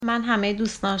من همه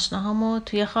دوست آشناهامو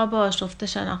توی خواب آشفته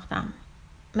شناختم.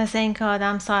 مثل اینکه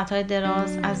آدم ساعتهای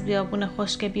دراز از بیابون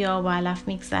خشک بی‌آب و علف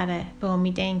میگذره به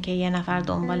امید اینکه یه نفر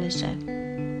دنبالشه.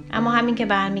 اما همین که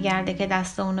برمیگرده که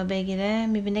دست اونو بگیره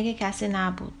میبینه که کسی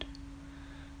نبود.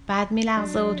 بعد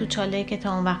میلغزه و تو چاله‌ای که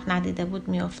تا اون وقت ندیده بود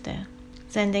میفته.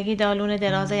 زندگی دالون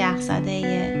دراز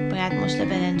یخزده‌ایه. باید مشت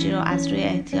برنجی رو از روی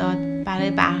احتیاط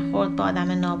برای برخورد با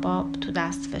آدم ناباب تو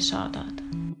دست فشار داد.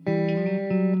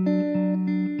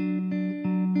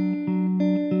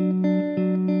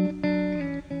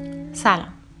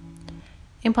 سلام.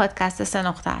 این پادکست 3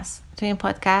 نقطه است. تو این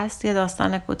پادکست یه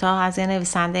داستان کوتاه از یه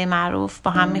نویسنده معروف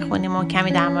با هم میخونیم و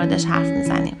کمی در موردش حرف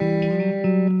میزنیم.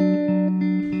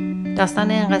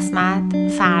 داستان این قسمت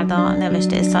فردا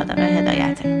نوشته صادق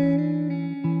هدایت.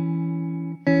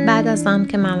 بعد از آن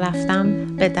که من رفتم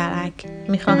به درک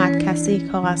میخواهد کسی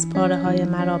کاغذ پاره های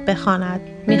مرا بخواند،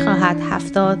 میخواهد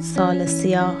 70 سال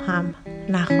سیاه هم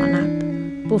نخواند.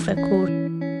 بوف کور.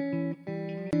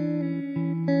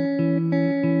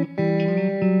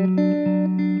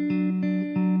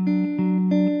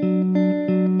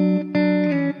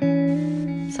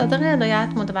 صادق هدایت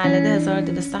متولد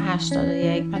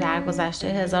 1281 و در گذشته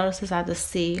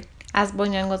 1330 از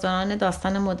بنیانگذاران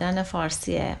داستان مدرن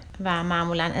فارسیه و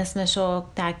معمولاً اسمشو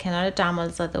در کنار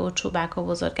جمالزاده و چوبک و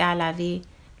بزرگ علوی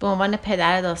به عنوان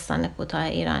پدر داستان کوتاه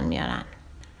ایران میارن.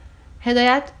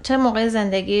 هدایت چه موقع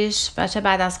زندگیش و چه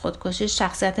بعد از خودکشیش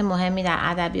شخصیت مهمی در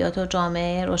ادبیات و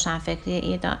جامعه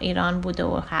روشنفکری ایران بوده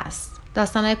و هست.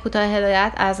 داستان‌های کوتاه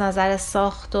هدایت از نظر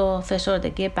ساخت و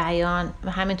فشردگی بیان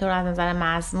و همینطور از نظر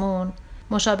مضمون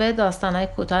مشابه داستان‌های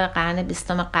کوتاه قرن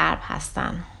 20 غرب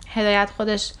هستن. هدایت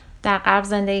خودش در غرب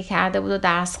زندگی کرده بود و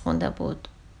درس خونده بود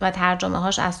و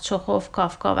ترجمه‌هاش از چخوف،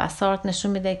 کافکا و سارتر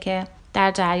نشون میده که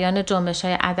در جریان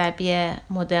جنبش‌های ادبی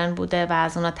مدرن بوده و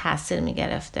از اونها تأثیر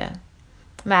می‌گرفته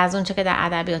و از اون چه که در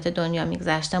ادبیات دنیا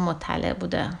می‌گذشته مطلع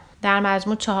بوده. در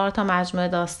مجموع 4 مجموعه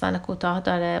داستان کوتاه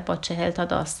داره با 40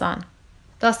 داستان.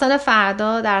 داستان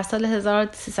فردا در سال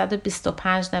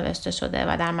 1325 نوشته شده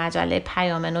و در مجله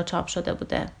پیام نو چاپ شده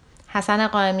بوده. حسن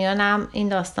قائمیان هم این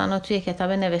داستان رو توی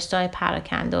کتاب نوشته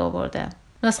پراکنده آورده.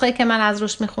 نسخه‌ای که من از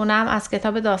روش میخونم از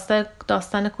کتاب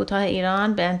داستان کوتاه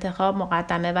ایران به انتخاب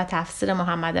مقدمه و تفسیر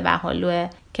محمد بهالوه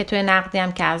که توی نقدی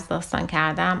هم که از داستان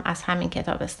کردم از همین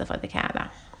کتاب استفاده کردم.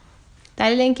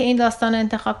 دلیل اینکه این داستان رو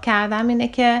انتخاب کردم اینه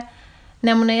که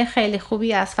نمونه خیلی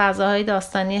خوبی از فضاهای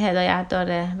داستانی هدایت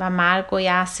داره و مرگ و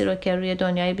یأسی رو که روی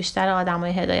دنیای بیشتر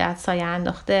آدمای هدایت سایه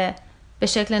انداخته به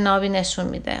شکل نابی نشون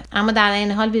میده. اما در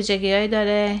این حال ویژگی‌هایی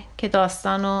داره که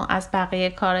داستانو از بقیه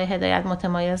کارهای هدایت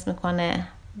متمایز میکنه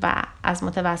و از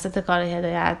متوسط کارهای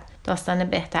هدایت داستان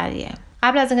بهتریه.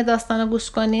 قبل از اینکه داستانو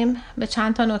گوش کنیم به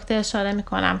چند تا نکته اشاره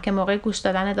میکنم که موقع گوش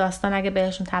دادن داستان اگه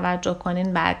بهشون توجه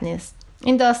کنین بد نیست.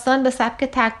 این داستان به سبک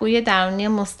تک‌گویی درونی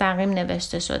مستقیم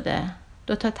نوشته شده.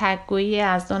 2 تک‌گویی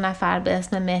از 2 نفر به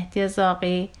اسم مهدی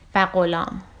زاغی و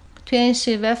غلام. توی این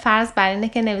شیوه فرض بر اینه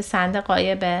که نویسنده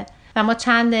غایبه و ما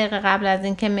چند دقیقه قبل از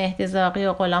اینکه مهدی زاغی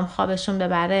و غلام خوابشون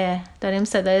ببره داریم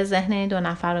صدای ذهن این 2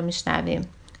 نفر رو میشنویم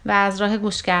و از راه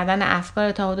گوش کردن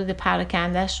افکار تا حدود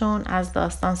پراکنده‌شون از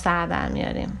داستان سر در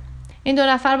میاریم. این 2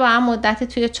 نفر با هم مدتی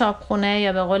توی چاپخونه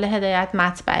یا به قول هدایت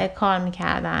مطبعه کار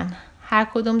میکردن. هر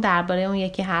کدوم درباره اون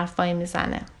یکی حرفایی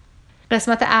میزنه.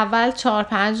 قسمت اول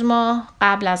 4-5 ماه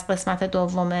قبل از قسمت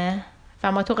دومه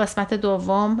و ما تو قسمت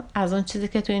دوم از اون چیزی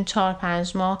که تو این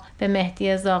 4-5 ماه به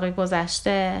مهدی زاغی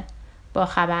گذشته با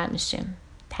خبر میشیم.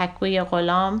 تک‌گویی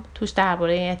غلام توش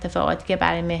درباره اتفاقاتی که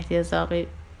برای مهدی زاغی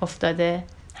افتاده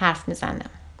حرف میزنه.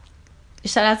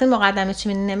 بیشتر از این مقدمه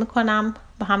چیزی نمی‌کنم،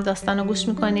 با هم داستان رو گوش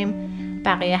میکنیم.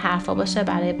 بقیه حرفا باشه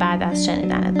برای بعد از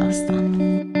شنیدن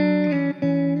داستان.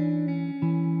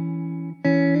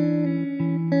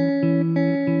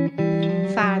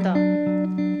 فردا.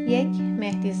 1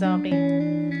 مهدی زاغی.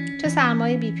 چه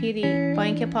سرمای بیپیری، با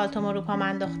اینکه پالتومو رو پام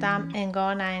انداختم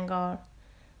انگار نه انگار.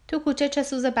 تو کوچه چه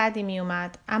سوز بدی می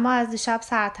اومد، اما از دیشب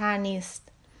سردتر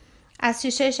نیست. از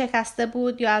شیشه شکسته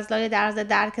بود یا از لای درز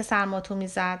در که سرما تو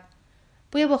میزد.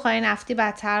 بوی بخار نفتی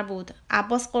بدتر بود.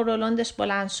 عباس قرولندش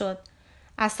بلند شد.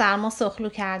 از سرما سخلو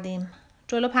کردیم.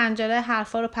 جلو پنجره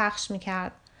حرفا رو پخش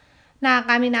میکرد. نه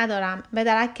غمی ندارم. به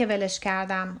درک که ولش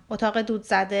کردم. اتاق دود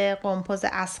زده، قمپوز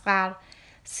اصغر،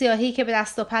 سیاهی که به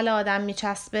دست و پل آدم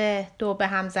میچسبه، دو به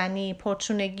همزنی،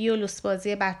 پرچونگی و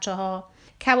لوسبازی بچه ها،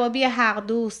 کبابی حق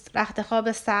دوست، رخت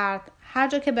خواب سرد. هر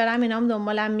جا که برم اینام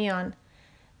دنبالم میان.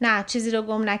 نه چیزی رو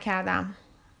گم نکردم.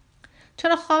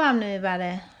 چرا خوابم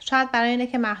نمیبره؟ شاید برای اینه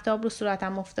که مهتاب رو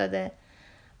صورتم افتاده.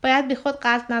 باید بی خود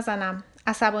قلط نزنم.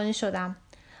 عصبانی شدم.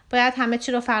 باید همه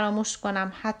چی رو فراموش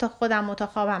کنم، حتی خودم تا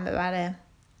خوابم ببره.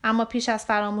 اما پیش از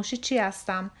فراموشی چی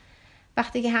هستم؟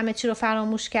 وقتی که همه چی رو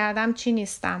فراموش کردم چی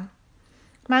نیستم؟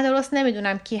 من درست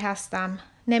نمیدونم کی هستم.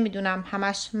 نمیدونم،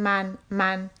 همش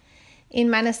من. این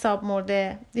من حساب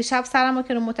مرده. دیشب سرمو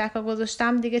که رو متکا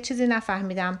گذاشتم دیگه چیزی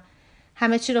نفهمیدم.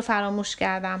 همه چی رو فراموش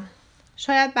کردم.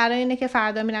 شاید برای اینه که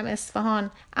فردا میرم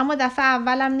اصفهان، اما دفعه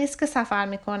اولم نیست که سفر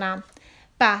میکنم.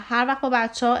 هر وقت با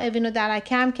بچه‌ها اوین و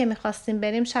درکم که میخواستیم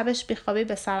بریم شبش بیخوابی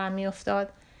به سرم میافتاد.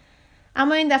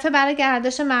 اما این دفعه برای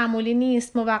گردش معمولی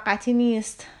نیست، موقتی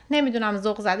نیست. نمیدونم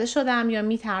ذوق زده شدم یا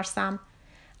میترسم.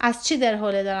 از چی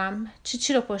درحوله دارم؟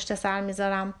 چی رو پشت سر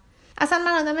میذارم؟ اصلا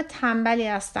من آدم تنبلی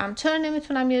هستم. چرا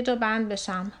نمیتونم یه جا بند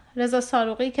بشم؟ رضا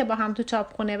صادقی که با هم تو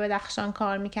چاپخونه بدخشان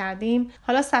کار میکردیم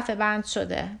حالا صفحه بند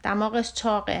شده. دماغش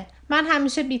چاقه. من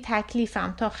همیشه بی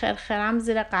تکلیفم تا خرخرم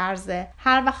زیر قرضه.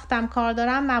 هر وقتم کار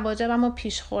دارم مواجبم رو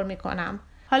پیشخور میکنم.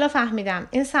 حالا فهمیدم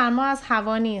این سرما از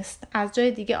هوا نیست، از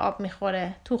جای دیگه آب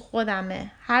میخوره، تو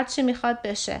خودمه. هر چی میخواد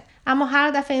بشه. اما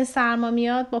هر دفعه این سرما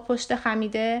میاد با پشت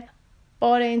خمیده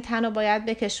بار این تن رو باید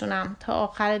بکشونم. تا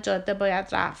آخر جاده باید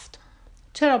رفت.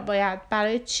 چرا باید؟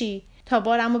 برای چی؟ تا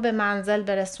بارمو به منزل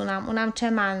برسونم. اونم چه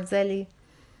منزلی؟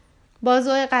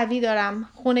 بازوی قوی دارم.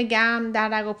 خون گرم در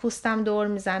رگ و پوستم دور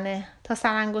میزنه. تا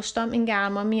سرانگشتام این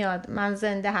گرما میاد. من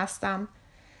زنده هستم.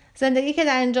 زندگی که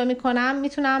در اینجا میکنم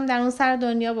میتونم در اون سر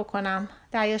دنیا بکنم.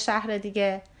 در یه شهر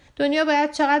دیگه. دنیا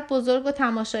باید چقدر بزرگ و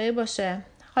تماشایی باشه.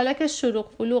 حالا که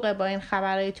شروق بلوغه با این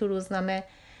خبرهای تو روزنامه،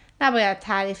 نباید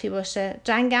تعریفی باشه.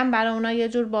 جنگم برای اونا یه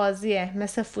جور بازیه،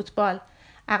 مثل فوتبال.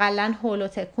 اقلن هول و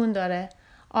تکون داره.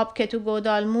 آب که تو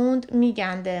گودال موند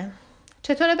میگنده.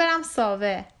 چطوره برم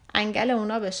ساوه؟ انگل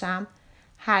اونا بشم؟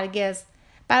 هرگز.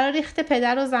 برای ریخت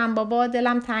پدر و زن بابا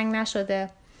دلم تنگ نشده.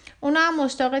 اونا هم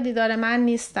مشتاق دیدار من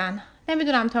نیستن.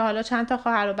 نمیدونم تا حالا چند تا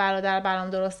خواهر و برادر برام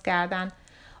درست کردن.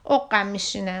 عقم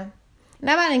میشینه.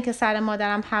 نه برای اینکه سر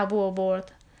مادرم حبو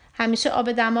برد. همیشه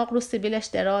آب دماغ رو سیبیلش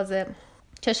درازه.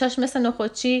 چشاش مثل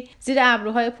نخودچی زیر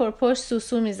ابروهای پرپشت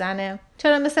سوسو میزنه.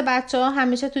 چرا مثل بچه‌ها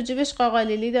همیشه تو جیبش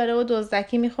قاقالیلی داره و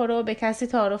دزدکی میخوره و به کسی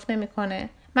تعارف نمیکنه.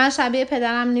 من شبیه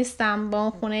پدرم نیستم با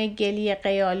اون خونه گلی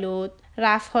قیالود،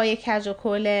 رفهای کج و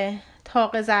کله،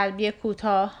 تاق ضربی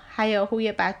کوتاه،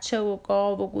 هیاهوی بچه و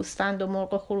گاو و گوسفند و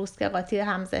مرغ و خروس که قاطی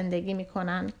هم زندگی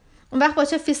میکنن. اون وقت با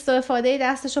چه فیست و افاده‌ای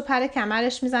دستشو پر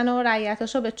کمرش میزنه و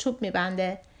رعیتاشو به چوب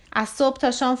میبنده. از صبح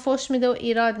تا شام فحش میده و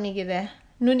ایراد میگیره.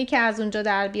 نونی که از اونجا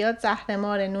در بیاد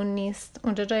زهرمار نون نیست.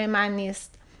 اونجا جای من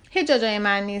نیست. هیچ جای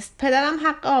من نیست. پدرم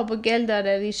حق آب و گل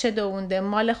داره، ریشه دوونده،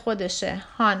 مال خودشه.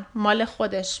 هان، مال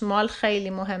خودش. مال خیلی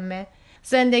مهمه.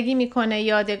 زندگی میکنه،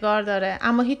 یادگار داره،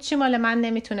 اما هیچی مال من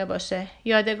نمیتونه باشه.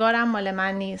 یادگارم مال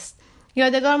من نیست.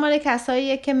 یادگار مال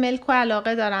کساییه که ملک و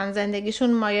علاقه دارن،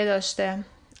 زندگیشون مایه داشته.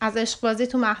 از عشقبازی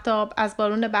تو مهتاب، از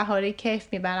بارون بهاری کیف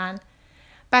میبرن.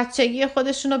 بچگی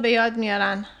خودشونو به یاد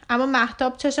میارن، اما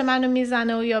مهتاب چش منو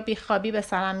میزنه و یا بیخوابی به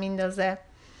سرم میندازه.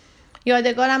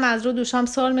 یادگارم از رو دوشام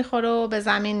سر میخوره و به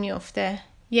زمین میفته.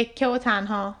 یکه و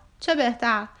تنها. چه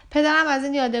بهتر. پدرم از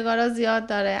این یادگارا زیاد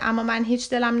داره، اما من هیچ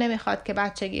دلم نمیخواد که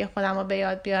بچگی خودم رو به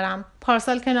یاد بیارم.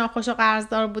 پارسال که ناخوش و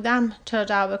قرضدار بودم چرا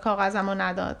جواب کاغذم رو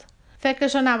نداد؟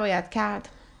 فکرشو نباید کرد.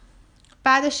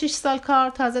 بعد 6 سال کار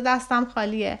تازه دستم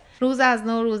خالیه. روز از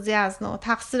نو، روزی از نو.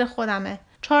 تقصیر خودمه.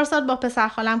 4 سال با پسر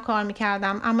خالم کار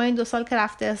میکردم، اما این 2 سال که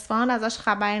رفته اصفهان ازش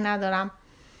خبری ندارم.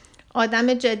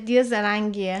 آدم جدی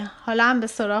زرنگیه. حالا هم به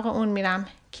سراغ اون میرم.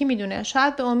 کی میدونه؟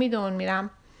 شاید به امید اون میرم.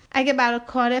 اگه برای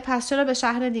کاره، پس چرا به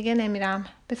شهر دیگه نمیرم؟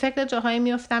 به فکر جاهایی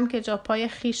میافتم که جا پای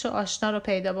خیش و آشنا رو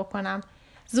پیدا بکنم.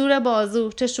 زور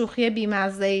بازو، چه شوخی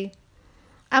بی‌مزه‌ای.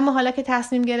 اما حالا که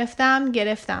تصمیم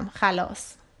گرفتم،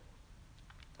 خلاص.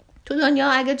 تو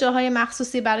دنیا اگه جاهای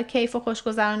مخصوصی برای کیف و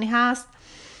خوشگذرانی هست،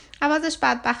 عوضش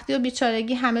بدبختی و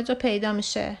بیچارگی همه جا پیدا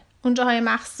میشه. اون جاهای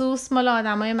مخصوص مال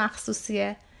آدمای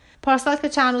مخصوصیه. پارسال که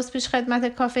چند روز پیش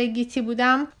خدمت کافه گیتی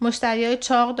بودم، مشتریای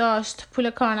چاق داشت، پول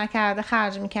کار نکرده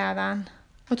خرج میکردن.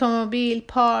 اتومبیل،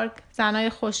 پارک، زنای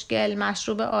خوشگل،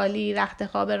 مشروب عالی، رخت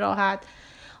خواب راحت،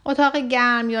 اتاق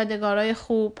گرم، یادگارای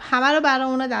خوب، همه رو برای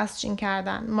اونا دستچین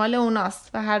کردن. مال اوناست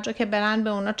و هر جا که برن به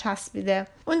اونا چسبیده.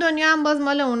 اون دنیا هم باز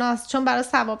مال اوناست، چون برای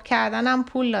ثواب کردن هم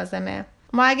پول لازمه.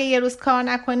 ما اگه یه روز کار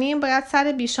نکنیم باید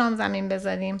سر بیشام زمین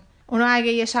بذاریم. اونا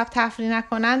اگه یه شب تفریح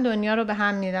نکنن دنیا رو به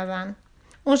هم می‌ریزن.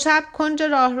 اون شب کنج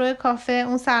راهرو کافه،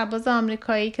 اون سرباز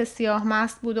آمریکایی که سیاه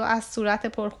مست بود و از صورت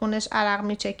پرخونش عرق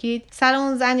میچکید، سر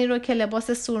اون زنی رو که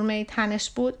لباس سرمه‌ای تنش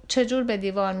بود چجور به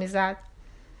دیوار میزد.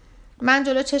 من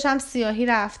جلو چشم سیاهی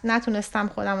رفت، نتونستم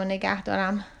خودم رو نگه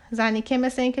دارم. زنی که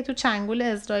مثل این که تو چنگول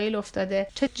اسرائیل افتاده،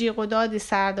 چه جیغ و دادی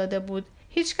سر داده بود.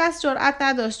 هیچ کس جرئت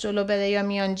نداشت جلو بره یا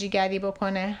میانجیگری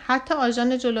بکنه. حتی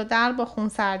آژان جلو در با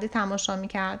خونسردی تماشا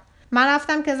میکرد. من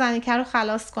رفتم که زنیکه رو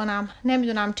خلاص کنم.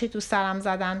 نمیدونم چی تو سرم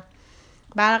زدن.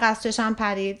 برق از چشم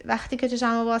پرید. وقتی که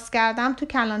چشم رو باز کردم تو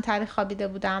کلانتری خوابیده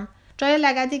بودم. جای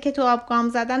لگدی که تو آب گام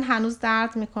زدن هنوز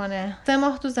درد میکنه. 3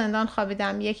 ماه تو زندان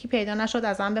خوابیدم. یکی پیدا نشد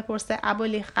ازم بپرسه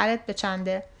ابولی خرت به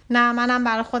چنده. نه، منم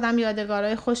برای خودم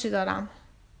یادگارای خوشی دارم.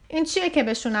 این چیه که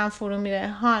بهشونم فرو میره؟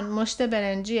 هان، مشت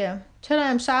برنجیه. چرا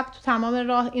امشب تو تمام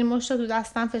راه این مشت رو تو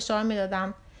دستم فشار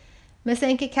میدادم؟ مثل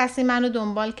اینکه کسی منو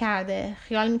دنبال کرده.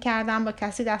 خیال میکردم با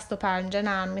کسی دست و پنجه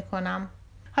نرم میکنم.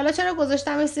 حالا چرا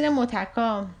گذاشتمش زیر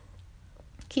متکا؟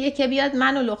 کیه که بیاد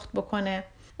منو لخت بکنه؟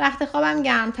 رخت خوابم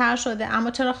گرمتر شده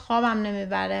اما چرا خوابم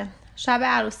نمیبره؟ شب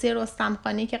عروسی رستم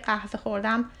خانی که قهوه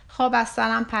خوردم خواب از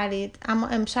سرم پرید، اما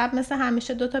امشب مثل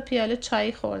همیشه 2 تا پیاله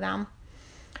چای خوردم.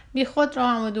 بی خود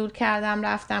راهمو دور کردم،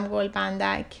 رفتم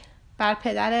گلبندک. بر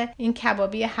پدر این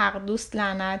کبابی حق دوست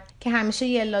لعنت که همیشه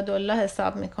یلا دلا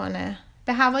حساب میکنه.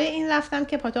 به هوای این رفتم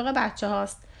که پاتوق بچه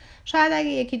هاست. شاید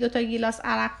اگه 1-2 تا گیلاس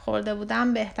عرق خورده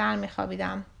بودم بهتر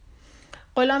میخوابیدم.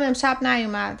 غلام امشب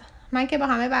نیومد. من که با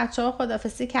همه بچه ها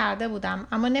خدافزی کرده بودم،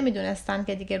 اما نمیدونستم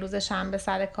که دیگه روز شنبه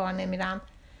سر کار نمیرم.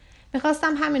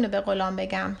 میخواستم همینو به غلام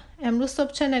بگم. امروز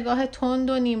صبح چه نگاه تند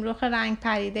و نیمرخ رنگ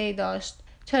پریده‌ای داشت.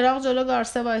 چراغ جلو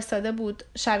گارسه وایساده بود،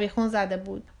 شبیخون زده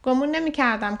بود. گمون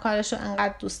نمی‌کردم کارشو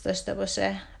انقدر دوست داشته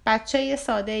باشه. بچه یه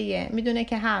ساده‌ایه، میدونه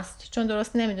که هست، چون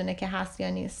درست نمیدونه که هست یا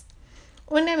نیست.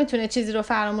 اون نمیتونه چیزی رو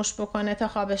فراموش بکنه تا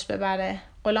خوابش ببره.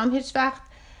 غلام هیچ وقت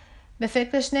به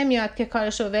فکرش نمیاد که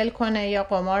کارشو ول کنه یا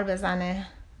قمار بزنه.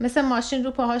 مثل ماشین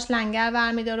رو پاهاش لنگر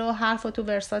برمی‌داره و حرفو تو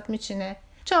ورسات میچینه.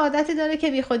 چه عادتی داره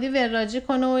که بی خودی وراجی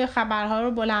کنه و یا خبرها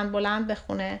رو بلند بلند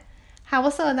بخونه.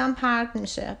 حواس آدم پرت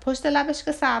میشه. پشت لبش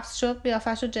که سبز شد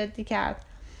قیافش رو جدی کرد.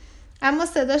 اما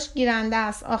صداش گیرنده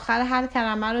است. آخر هر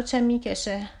کلمه رو چه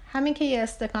میکشه. همین که یه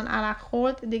استکان عرق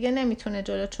خورد دیگه نمیتونه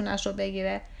جلو چونش رو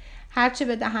بگیره. هرچی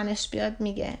به دهنش بیاد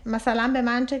میگه. مثلا به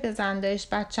من چه که زندهش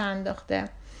بچه انداخته.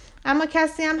 اما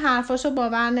کسی هم حرفاشو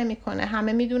باور نمیکنه.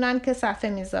 همه میدونن که صفه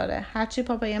میذاره. هرچی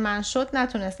پاپای من شد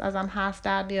نتونست ازم حرف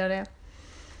در بیاره.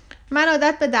 من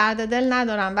عادت به درد دل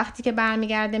ندارم. وقتی که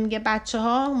برمیگرده میگه بچه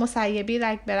ها، مسیبی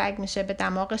رگ به رگ میشه، به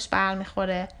دماغش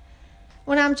برمیخوره.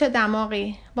 اونم چه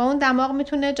دماغی. با اون دماغ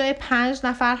میتونه جای 5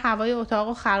 نفر هوای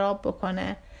اتاقو خراب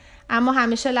بکنه. اما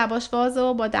همیشه لباش بازه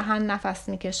و با دهن نفس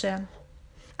میکشه.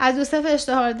 از یوسف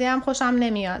اشتهاردی هم خوشم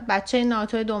نمیاد. بچه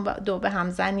ناتوی دو به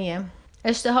همزنیه.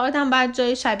 اشتهاردم باید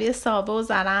جای شبیه ساوه و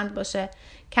زرند باشه،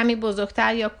 کمی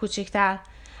بزرگتر یا کوچیکتر.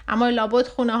 اما لابد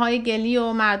خونه های گلی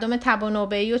و مردم تب و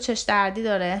نوبه‌ای و چش دردی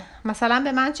داره. مثلا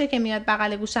به من چه که میاد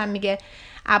بغل گوشم میگه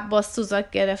عباس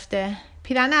سوزاک گرفته.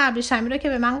 پیرن ابریشمی رو که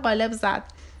به من قالب زد.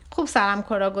 خوب سرم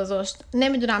کرا گذاشت.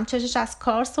 نمیدونم چشش از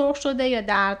کار سرخ شده یا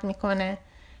درد میکنه.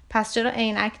 پس چرا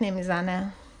عینک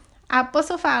نمیزنه؟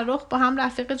 عباس و فرخ با هم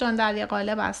رفیق جان دریا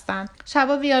قالب هستن.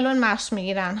 شبا ویولون مشق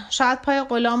میگیرن. شاید پای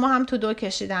غلامو هم تو دو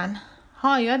کشیدن.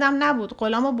 ها، یادم نبود.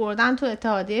 غلامو بردن تو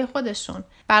اتحادیه خودشون.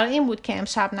 برای این بود که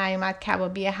امشب نیومد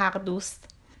کبابی حق دوست.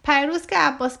 پیروز که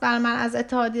عباس بر من از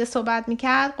اتحادیه صحبت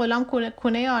میکرد، غلام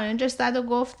کونه آرنجش زد و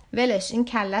گفت ولش، این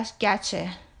کلش گچه.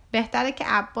 بهتره که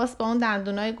عباس با اون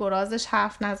دندونای گرازش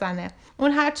حرف نزنه.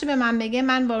 اون هرچی به من بگه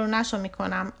من وارونه‌شو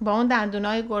میکنم. با اون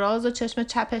دندونای گراز و چشم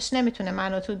چپش نمیتونه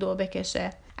منو تو دو بکشه.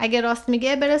 اگه راست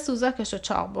میگه بره سوزاکشو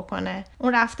چاق بکنه.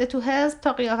 اون رفته تو حزب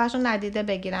تا قیافشو ندیده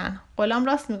بگیرن. غلام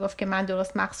راست میگفت که من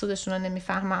درست مقصودشون رو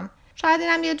نمیفهمم. شاید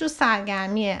اینم یه جور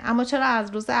سرگرمیه، اما چرا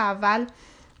از روز اول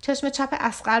چشم چپ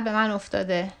اصغر به من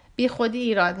افتاده؟ بی خودی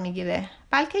ایراد میگیره.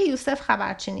 بلکه یوسف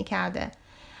خبرچینی کرده.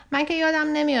 من که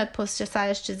یادم نمیاد پشت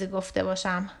سرش چیزی گفته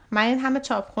باشم. من این همه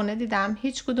چاپخونه دیدم،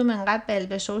 هیچ کدوم انقدر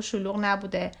بلبشو و شلوغ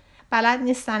نبوده. بلد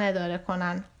نیستن اداره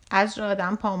کنن. اجر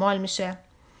آدم پامال میشه.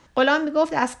 غلام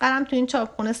میگفت اصغرم تو این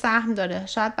چاپخونه سهم داره.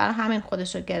 شاید برای همین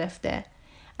خودشو گرفته.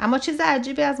 اما چیز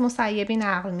عجیبی از مسیبی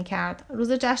نقل میکرد.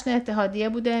 روز جشن اتحادیه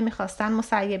بوده، میخواستن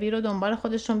مسیبی رو دنبال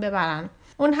خودشون ببرن.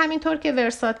 اون همینطور که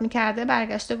ورسات میکرده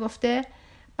برگشته گفته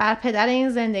بر پدر این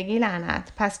زندگی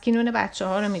لعنت. پس کینون بچه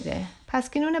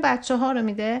ها رو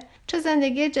میده. چه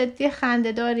زندگی جدی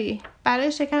خنده‌داری.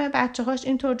 برای شکم بچه هاش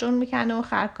اینطور جون میکنه و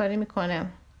خرکاری میکنه.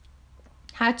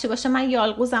 هرچی باشه من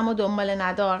یالغوزم و دنبال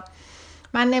ندار.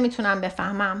 من نمیتونم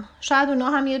بفهمم. شاید اونا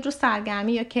هم یه جور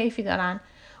سرگرمی یا کیفی دارن.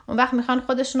 اون وقت میخوان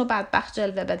خودشونو بدبخت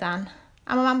جلوه بدن.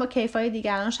 اما من با کیفای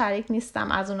دیگران شریک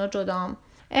نیستم، از اونا جدام.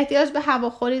 احتیاج به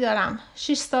هواخوری دارم.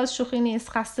 6 سال شوخی نیست،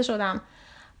 خسته شدم.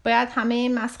 باید همه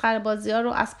این مسخره بازی‌ها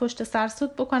رو از پشت سر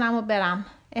سود بکنم و برم.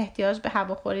 احتیاج به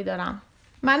هواخوری دارم.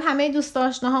 من همه دوست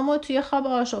آشناهامو توی خواب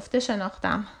آشفته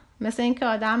شناختم. مثل اینکه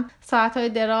آدم ساعت‌های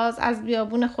دراز از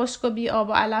بیابون خشک و بی آب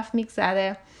و علف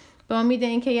میگذره به امید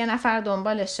اینکه یه نفر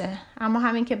دنبالشه. اما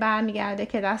همین که برمیگرده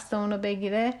که دست اونو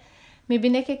بگیره،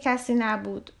 میبینه که کسی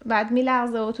نبود. بعد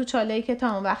میلغزه و تو چاله‌ای که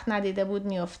تا اون وقت ندیده بود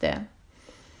میفته.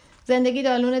 زندگی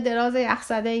دالون دراز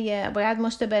یخزده‌ایه. باید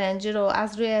مشت برنجی رو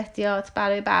از روی احتیاط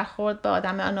برای برخورد به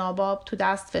آدم ناباب تو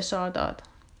دست فشار داد.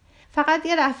 فقط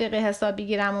یه رفیقی حسابی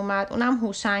گیرم اومد. اونم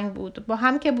هوشنگ بود. با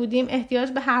هم که بودیم احتیاج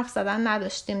به حرف زدن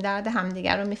نداشتیم. درد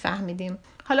همدیگر رو میفهمیدیم.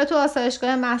 حالا تو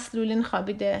آسایشگاه مسلولین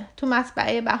خوابیده. تو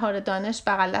مطبعه بهار دانش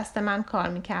بغل دست من کار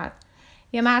میکرد.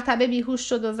 یه مرتبه بیهوش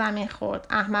شد و زمین خورد.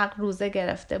 احمق روزه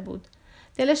گرفته بود.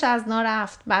 دلش از نا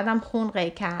رفت. بعدم خون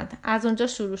قی کرد. از اونجا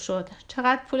شروع شد.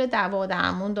 چقدر پول دوا و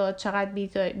درمون داد، چقدر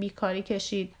بیکاری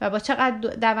کشید و با چقدر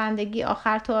دوندگی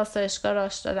آخر تو آسایشگاه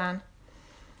راش دادن.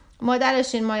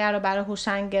 مادرش این مایه رو برای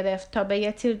هوشنگ گرفت تا به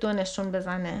یه تیر 2 نشون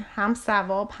بزنه. هم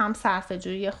ثواب هم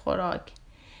صرفه‌جویی خوراک.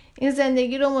 این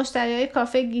زندگی رو مشتریای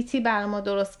کافه گیتی برای ما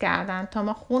درست کردن تا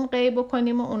ما خون قی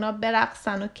بکنیم و اونا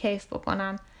برقصن و کیف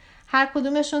بکنن. هر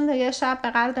کدومشون یه شب به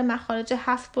قلب مخارج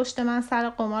 7 پشت من سر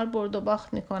قمار برد و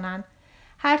باخت میکنن.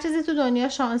 هر چیزی تو دنیا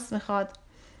شانس میخواد.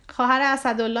 خواهر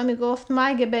اسدالله میگفت ما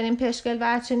اگه بریم پشگل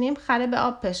ورچینیم خره به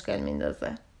آب پشگل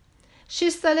میندازه. 6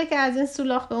 ساله که از این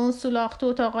سولاخ به اون سولاخ تو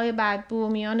اتاقای بدبو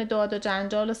میان داد و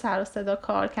جنجال و سر و صدا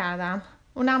کار کردم.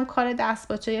 اونم کار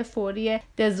دستپاچه فوری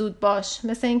دزود باش،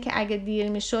 مثل این که اگه دیر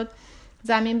میشد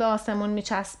زمین به آسمون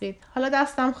میچسبید. حالا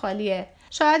دستم خالیه.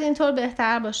 شاید اینطور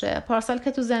بهتر باشه. پارسال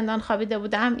که تو زندان خوابیده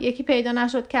بودم یکی پیدا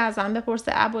نشد که ازم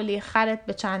بپرسه ابولی خرت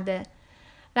به چنده.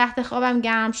 رخت خوابم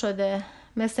گرم شده،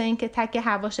 مثل این که تک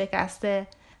هوا شکسته.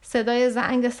 صدای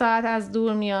زنگ ساعت از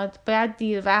دور میاد. باید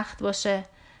دیر وقت باشه.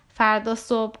 فردا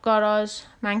صبح گاراژ.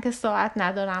 من که ساعت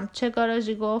ندارم. چه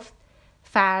گاراژی گفت؟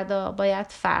 فردا. باید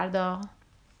فردا.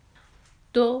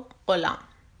 2 غلام.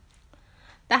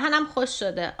 دهنم خوش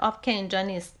شده. آب که اینجا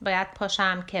نیست. باید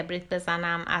پاشم کبریت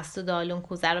بزنم، از تو دالون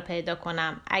کوزه رو پیدا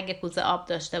کنم اگه کوزه آب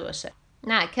داشته باشه.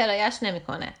 نه کرایش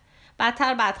نمیکنه.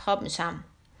 بدتر بدخواب میشم.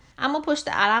 اما پشت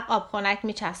عرق آب خنک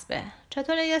میچسبه.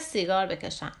 چطوره یه سیگار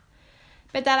بکشم؟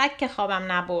 به درک که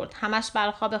خوابم نبرد. همش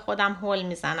بر خواب خودم هول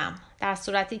میزنم. در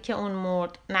صورتی که اون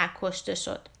مرد، نه کشته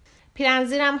شد.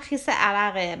 پیرنزیرم خیس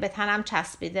عرقه، به تنم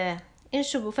چسبیده. این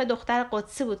شگوفه دختر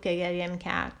قدسی بود که گریه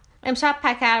میکرد. امشب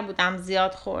پکر بودم،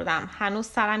 زیاد خوردم. هنوز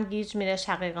سرم گیج میره،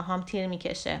 شقیقه هام تیر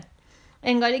میکشه.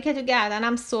 انگاری که تو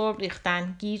گردنم سرب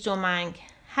ریختن، گیج و منگ.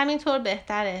 همینطور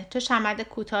بهتره. چه شمد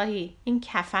کوتاهی. این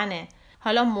کفنه.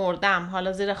 حالا مردم،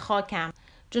 حالا زیر خاکم.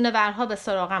 جونورها به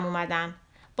سراغم اومدن.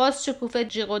 باز شکوفه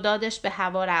جیغ و دادش به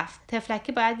هوا رفت.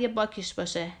 تفلکی باید یه باکیش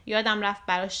باشه. یادم رفت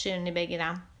براش شیرینی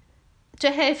بگیرم.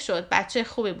 چه حیف شد. بچه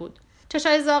خوبی بود.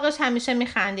 چشای زاغش همیشه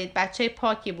میخندید. بچه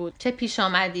پاکی بود. چه پیش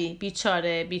آمدی.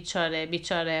 بیچاره بیچاره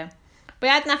بیچاره.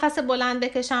 باید نفس بلند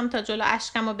بکشم تا جلو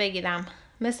اشکمو بگیرم.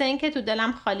 مثل این که تو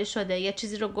دلم خالی شده. یه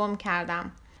چیزی رو گم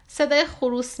کردم. صدای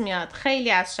خروس میاد.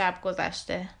 خیلی از شب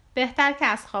گذشته. بهتر که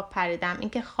از خواب پریدم. این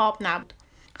که خواب نبود.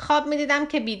 خواب میدیدم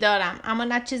که بیدارم، اما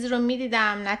نه چیزی رو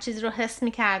میدیدم، نه چیزی رو حس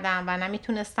میکردم و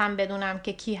نمیتونستم بدونم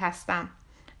که کی هستم.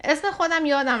 اسم خودم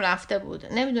یادم رفته بود.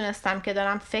 نمیدونستم که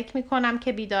دارم فکر میکنم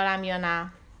که بیدارم یا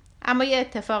نه. اما یه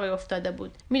اتفاقی افتاده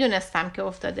بود. میدونستم که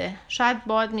افتاده. شاید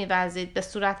باد میوزید، به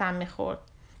صورتم میخورد.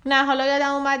 نه، حالا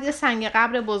یادم اومد یه سنگ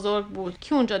قبر بزرگ بود.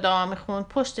 کی اونجا دعا میخوند؟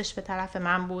 پشتش به طرف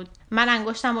من بود. من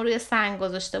انگشتم رو روی سنگ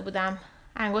گذاشته بودم.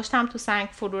 انگشتم تو سنگ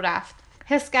فرو رفت.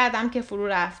 حس کردم که فرو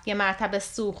رفت. یه مرتبه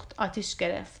سوخت، آتیش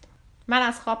گرفت. من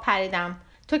از خواب پریدم.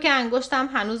 تو که انگشتم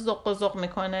هنوز زق و زق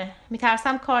میکنه.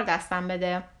 میترسم کار دستم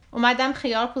بده. اومدم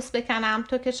خیار پوست بکنم.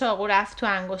 تو که چاقو رفت تو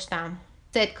انگشتم.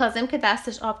 سید کاظم که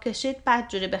دستش آب کشید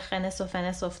بدجوری به خنس و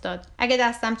فنس افتاد. اگه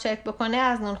دستم چرک بکنه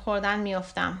از نون خوردن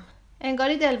میافتم.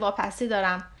 انگاری دلواپسی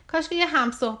دارم. کاش که یه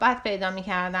هم صحبت پیدا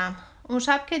میکردم. اون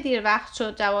شب که دیر وقت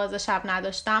شد جواز شب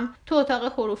نداشتم، تو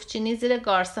اتاق حروف چینی زیر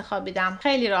گارسه خوابیدم.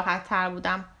 خیلی راحت تر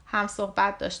بودم. هم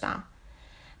صحبت داشتم.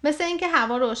 مثل اینکه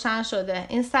هوا روشن شده.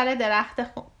 این سر درخت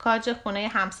کاج خونه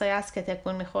همسایه است که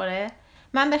تکون میخوره.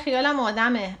 من به خیالم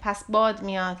آدمه، پس باد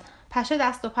میاد. پشه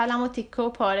دست و پلمو تیکه و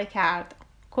پاره کرد.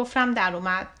 کفرم در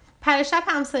اومد. پریشب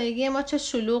همسایگی ما چه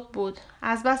شلوغ بود.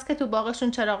 از بس که تو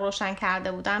باغشون چراغ روشن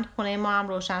کرده بودن، خونه ما هم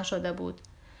روشن شده بود.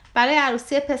 برای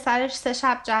عروسی پسرش 3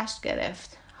 شب جشن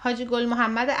گرفت. حاجی گل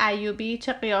محمد ایوبی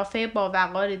چه قیافه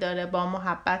باوقاری داره، با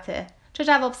محبته. چه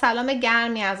جواب سلام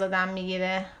گرمی از آدم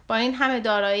میگیره. با این همه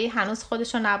دارایی هنوز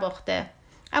خودشو نباخته.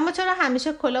 اما چرا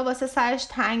همیشه کلا واسه سرش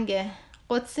تنگه؟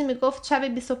 قدسی میگفت شب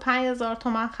 25,000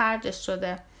 تومان خرجش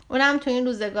شده. اونم تو این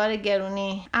روزگار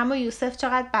گرونی. اما یوسف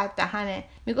چقدر بددهنه.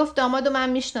 میگفت دامادو من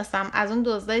میشناسم، از اون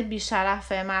دزدای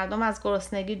بیشرفه. مردم از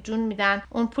گرسنگی جون میدن،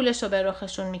 اون پولشو به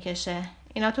رخشون میکشه.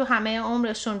 اینا تو همه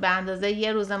عمرشون به اندازه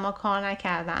یه روز ما کار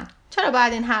نکردن. چرا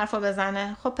باید این حرفو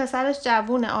بزنه؟ خب پسرش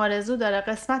جوونه، آرزو داره،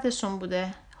 قسمتشون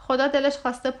بوده. خدا دلش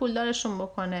خواسته پولدارشون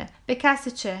بکنه، به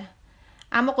کسی چه؟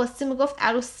 اما قصی میگفت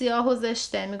عروس سیاه و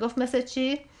زشته. میگفت مثل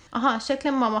چی؟ آها، شکل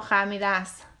ماما خمیره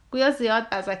است. گویا زیاد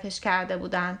بزکش کرده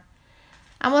بودن.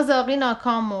 اما زاغی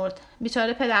ناکام مرد.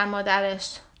 بیچاره پدر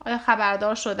مادرش. آیا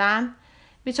خبردار شدن؟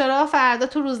 بیچاره ها فردا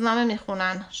تو روزنامه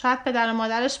میخونن. شاید پدر و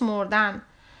مادرش مردن.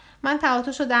 من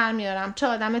تعاطوشو در میارم. چه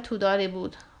آدم توداری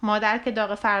بود. مادر که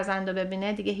داغ فرزندو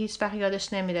ببینه دیگه هیچ وقت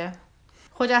یادش نمیره.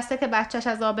 خجسته که بچهش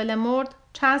از آبله مرد،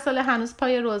 چند سال هنوز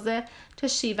پای روزه چه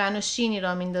شیون و شینی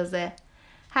را میندازه.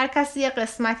 هر کسی یه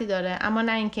قسمتی داره، اما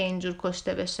نه اینکه اینجور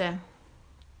کشته بشه.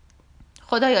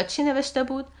 خدایا چی نوشته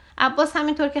بود؟ عباس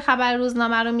همینطور که خبر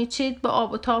روزنامه رو میچید با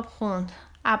آب و تاب خوند.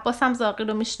 عباس هم زاغی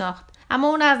رو میشناخت، اما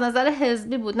اون از نظر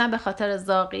حزبی بود، نه به خاطر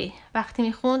زاغی. وقتی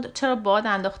میخوند چرا باد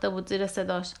انداخته بود زیر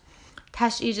صداش.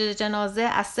 تشییع جنازه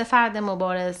از 3 فرد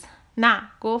مبارز. نه،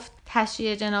 گفت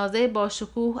تشییع جنازه با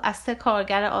شکوه از 3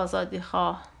 کارگر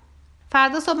آزادیخواه.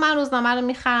 فردا صبح من روزنامه رو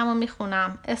میخرم و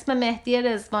میخونم. اسم مهدی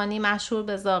رضوانی مشهور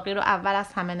به زاغی رو اول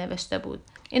از همه نوشته بود.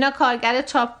 اینا کارگر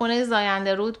چاپخونه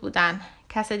زاینده رود بودن.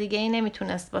 کس دیگه ای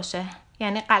نمیتونست باشه.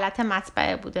 یعنی غلط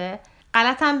مطبعه بوده.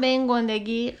 غلط هم به این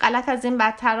گندگی، غلط از این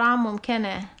بدتر هم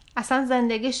ممکنه. اصلا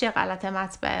زندگیش یه غلط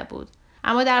مطبعه بود.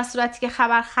 اما در صورتی که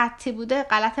خبر خطی بوده،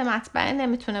 غلط مطبعه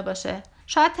نمیتونه باشه.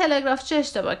 شاید تلگرافچی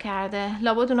اشتباه کرده.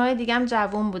 لابد اونای دیگه هم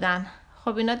جوون بودن.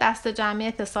 خب اینا دست جمعی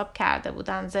اعتصاب کرده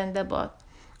بودن. زنده باد.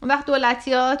 اون وقت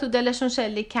دولتی‌ها تو دلشون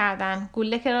شلیک کردن.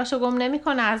 گوله که راشو گم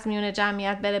نمیکنه از میون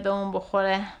جمعیت بره به اون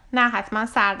بخوره. نه، حتما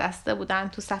سردسته بودن،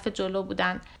 تو صف جلو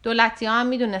بودن. دولتی‌ها هم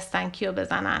میدونستن کیو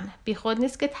بزنن. بیخود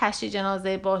نیست که تشییع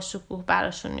جنازه با شکوه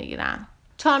براشون میگیرن.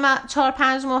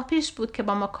 4-5 ماه پیش بود که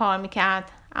با ما کار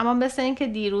میکرد، اما مثل این که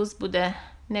دیروز بوده.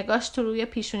 نگاش تو روی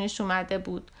پیشونیش اومده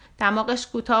بود. دماغش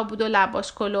کوتاه بود و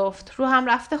لباش کلفت. رو هم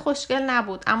رفته خوشگل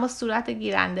نبود، اما صورت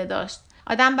گیرنده داشت.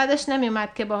 آدم بدش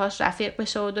نمیومد که باهاش رفیق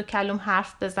بشه و 2 کلم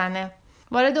حرف بزنه.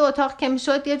 وارد اتاق که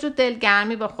میشد یه جور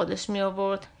دلگرمی با خودش می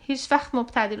آورد. هیچ وقت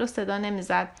مبتدی رو صدا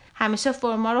نمیزد. همیشه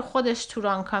فرما رو خودش تو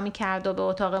رانکا میکرد و به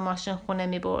اتاق ماشین خونه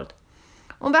میبرد.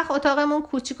 اون وقت اتاقمون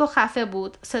کوچیک و خفه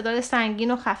بود. صدای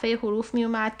سنگین و خفه حروف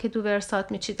میومد که تو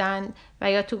ورسات میچیدن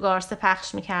و یا تو گارسه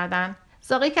پخش میکردن.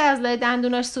 زاغی که از لای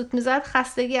دندوناش سوت میزد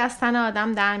خستگی از تن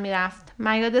آدم در میرفت.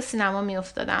 من یاد سینما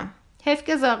میافتادم. حیف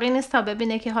که زاغی نیست تا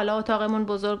ببینه که حالا اتاقمون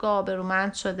بزرگ و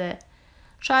آبرومند شده.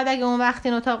 شاید اگه اون وقت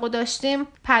این اتاقو داشتیم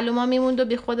پلوما میموند و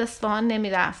بی خود اصفهان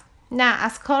نمیرفت. نه،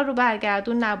 از کار رو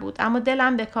برگردون نبود، اما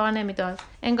دلم به کار نمیداد.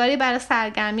 انگاری برای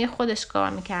سرگرمی خودش کار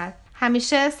میکرد.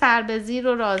 همیشه سربزیر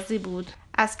و راضی بود.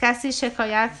 از کسی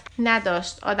شکایت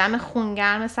نداشت. آدم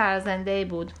خونگرم سرزنده‌ای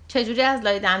بود. چجوری از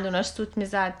لای دندوناش سوت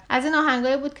میزد؟ از این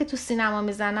آهنگایی بود که تو سینما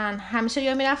میزنن. همیشه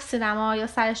یا میرفت سینما یا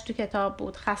سرش تو کتاب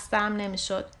بود. خسته‌ام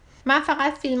نمیشد. من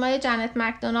فقط فیلمای جنت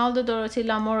مکدونالد و دوروتی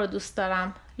لامور رو دوست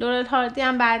دارم. لورل هاردی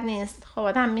هم بد نیست. خب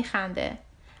آدم میخنده.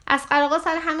 از قراقا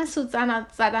سر همین سود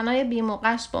زدنای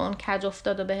بیموقعش با اون کج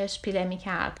افتاد و بهش پیله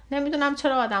میکرد. نمیدونم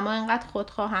چرا آدما اینقدر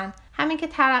خودخواهن. همین که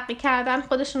ترقی کردن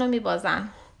خودشونو میبازن.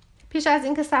 پیش از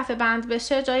اینکه صفحه بند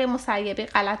بشه جای مسیبی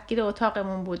غلطگیر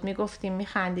اتاقمون بود. میگفتیم،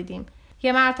 میخندیدیم.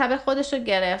 یه مرتبه خودشو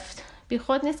گرفت. بی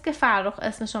خود نیست که فرخ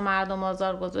اسمشو مردم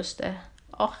آزار گذاشته.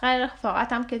 آخر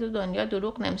رفاقتم که تو دنیا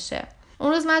دروغ نمیشه.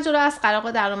 اون روز من جلو از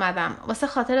قراقا در اومدم. واسه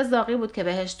خاطر زاغی بود که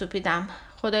بهش توپیدم.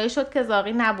 خدایی شد که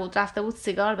زاغی نبود، رفته بود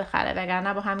سیگار بخره،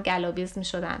 وگرنه با هم گلاویز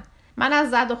میشدن. من از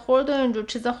زد و خورد و اینجور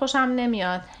چیزا خوشم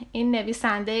نمیاد. این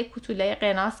نویسنده کوتوله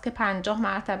قناس که 50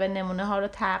 مرتبه نمونه ها رو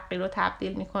تغییر و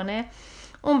تبدیل میکنه،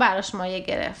 اون براش مایه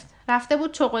گرفت. رفته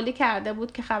بود چغلی کرده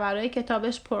بود که خبرهای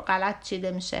کتابش پر غلط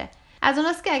چیده میشه. از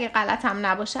اوناست که اگه غلط هم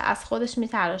نباشه از خودش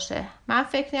میتراشه. من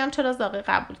فکر نیم چرا زاغی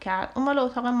قبول کرد. اون مال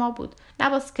اتاق ما بود.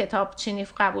 نباس کتاب چینی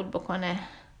قبول بکنه.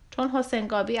 چون حسین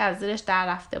گابی از زیرش در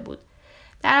رفته بود.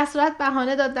 در صورت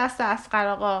بهانه داد دست اصغر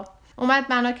آقا. اومد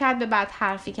بنا کرد به بد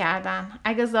حرفی کردن.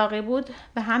 اگه زاغی بود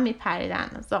به هم میپریدن.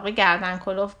 زاغی گردن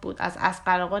کلوف بود، از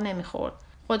اصغر آقا نمیخورد.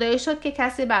 خدایی شد که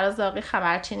کسی برای زاغی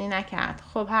خبرچینی نکرد.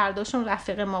 خب هر دوشون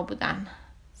رفیق ما بودن.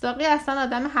 زاغی اصلا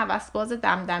آدم هوسباز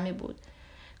دمدمی بود.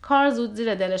 کار زود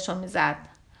زیر دلشو میزد.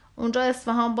 اونجا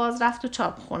اصفهان باز رفت تو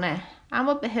چاپخونه،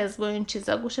 اما به حزب و این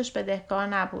چیزا گوشش بدهکار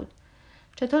نبود.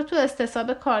 چطور تو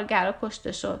استصاب کارگرا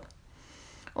کشته شد؟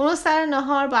 اونو سر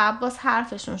نهار با عباس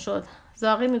حرفشون شد.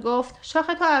 زاغی میگفت شاخ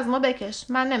تو از ما بکش،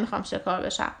 من نمیخوام شکار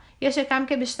بشم، یه شکم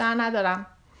که بیشتر ندارم.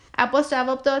 عباس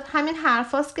جواب داد همین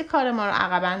حرفاست که کار ما رو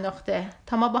عقب انداخته.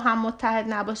 تا ما با هم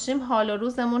متحد نباشیم حال و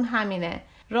روزمون همینه.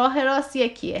 راه راست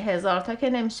یکیه، 1000 تا که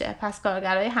نمیشه. پس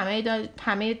کارگرای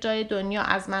همه جای دنیا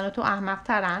از من و تو احمق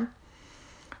ترن.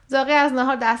 زاغی از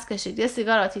نهار دست کشید، یه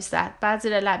سیگار آتیش زد، بعد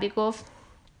زیر لبی گفت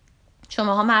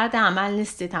شماها مرد عمل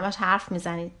نیستید، همش حرف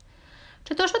میزنید.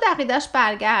 چطور شد عقیده‌اش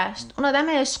برگشت؟ اون آدم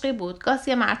عشقی بود، گاز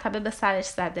یه مرتبه به سرش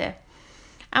زده.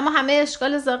 اما همه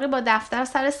اشکال زاغی با دفتر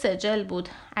سر سجل بود.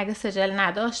 اگه سجل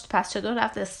نداشت پس چطور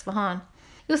رفت اصفهان؟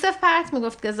 یوسف پرت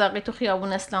میگفت که زاغی تو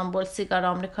خیابون اسلامبول سیگار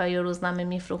آمریکایی و روزنامه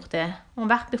میفروخته. اون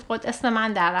وقت بی خود اسم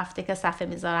من در رفته که صفحه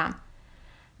میذارم.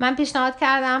 من پیشنهاد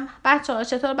کردم بچه‌ها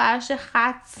چطور براش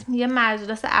خط یه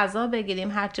مجلس عزا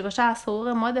بگیریم، هرچی باشه از حقوق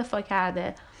ما دفاع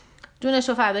کرده،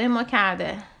 جونشو فدای ما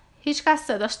کرده. هیچ کس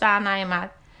صداش در نیامد.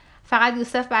 فقط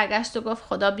یوسف برگشت و گفت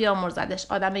خدا بیامرزدش،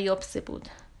 آدم یوبسی بود.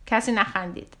 کسی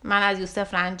نخندید. من از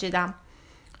یوسف رنجیدم.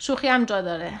 شوخی هم جا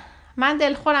داره. من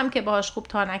دلخورم که باهاش خوب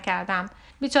تا نکردم.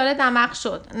 بیچاره دمق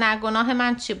شد. نه گناه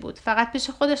من چی بود؟ فقط پیش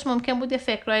خودش ممکن بود یه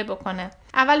فکرایی بکنه.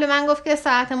 اول به من گفت که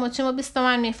ساعت مچیمو 20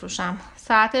 تومن میفروشم.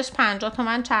 ساعتش 50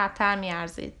 تومن چربتر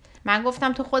میارزید. من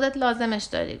گفتم تو خودت لازمش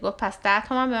داری. گفت پس 10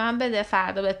 تومن به من بده،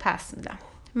 فردا بهت پس میدم.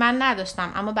 من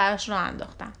نداشتم اما براش راه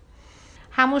انداختم.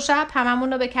 همون شب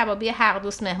هممون رو به کبابی حق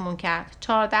دوست مهمون کرد.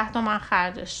 14 تومن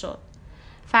خرجش شد.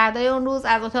 فردای اون روز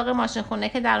از اتاق ماشین خونه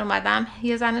که در اومدم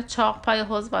یه زن چاق پای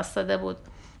حوض واسطاده بود.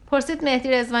 پرسید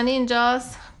مهدی رضوانی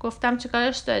اینجاست؟ گفتم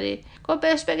چیکارش داری؟ گفت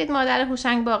بهش بگید مادر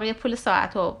هوشنگ باقی پول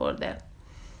ساعت رو آورده.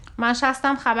 من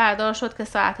شستم خبردار شد که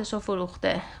ساعتشو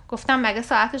فروخته. گفتم مگه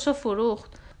ساعتشو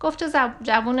فروخت؟ گفت چه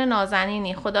جوون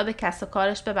نازنینی، خدا به کس و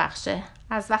کارش ببخشه.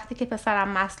 از وقتی که پسرم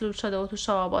مسلول شده و تو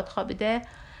شاه‌آباد خوابیده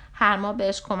هر ماه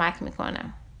بهش کمک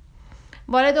میکنه.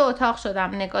 وارد اتاق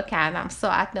شدم، نگاه کردم.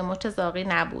 ساعت به مچ زاغی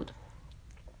نبود.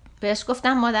 بهش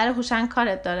گفتم مادر هوشنگ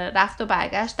کارت داره. رفت و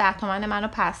برگشت 10 تومن منو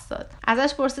پس داد.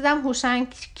 ازش پرسیدم هوشنگ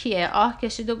کیه؟ آه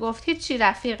کشید و گفت هیچی،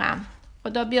 رفیقم.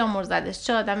 خدا بیامرزدش،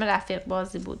 چه آدم رفیق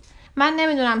بازی بود. من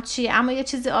نمیدونم چیه اما یه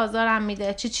چیزی آزارم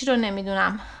میده. چی رو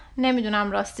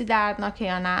نمیدونم راستی دردناکه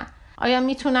یا نه. آیا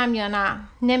میتونم یا نه؟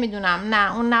 نمیدونم.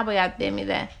 نه اون نباید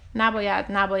بمیره.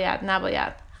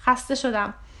 نباید. خسته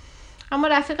شدم. اما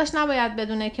رفیقش نباید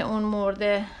بدونه که اون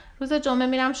مرده. روز جمعه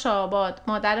میرم شاه‌آباد.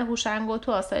 مادر هوشنگو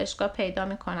تو آسایشگاه پیدا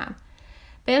میکنم.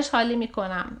 بهش حالی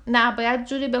میکنم. نه باید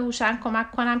جوری به هوشنگ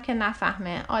کمک کنم که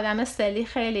نفهمه. آدم سلی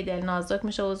خیلی دل نازک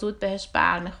میشه و زود بهش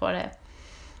بر میخوره.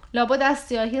 لابد از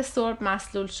سیاهی سرب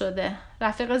مسلول شده.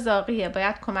 رفیق زاغیه،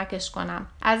 باید کمکش کنم.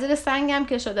 از زیر سنگم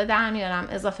که شده در میارم،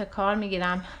 اضافه کار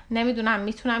میگیرم. نمیدونم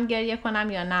میتونم گریه کنم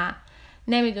یا نه.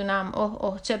 نمیدونم.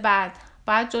 اوه چه بد.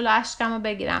 باید جلو اشکمو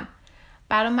بگیرم.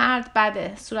 برا مرد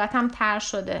بده. صورتم تر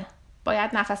شده.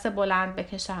 باید نفس بلند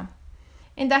بکشم.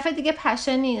 این دفعه دیگه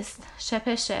پشه نیست،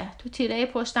 شپشه. تو تیره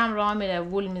پشتم راه میره،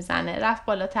 وول میزنه. رفت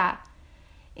بالاتر.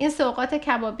 این سوغات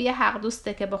کبابی حق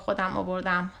دوسته که به خودم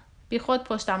آوردم. بی خود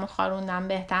پشتمو خاروندم،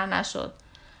 بهتر نشد.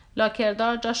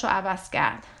 لاکردار جاشو عوض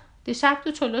کرد. دیشب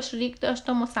تو چلوش ریگ داشت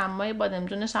و مسمای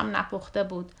بادمجونش هم نپخته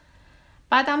بود.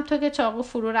 بعدم تو که چاقو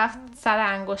فرو رفت سر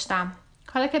انگشتم.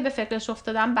 حالا که به فکرش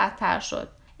افتادم بدتر شد.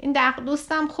 این دق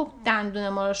دوستم خوب دندون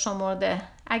ما رو شمرده.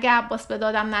 اگه عباس به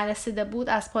دادم نرسیده بود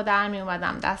از پا در می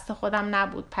اومدم. دست خودم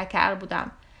نبود، پکر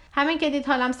بودم. همین که دید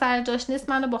حالم سر جاش نیست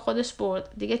منو با خودش برد.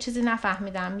 دیگه چیزی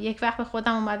نفهمیدم. یک وقت به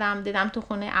خودم اومدم، دیدم تو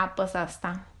خونه عباس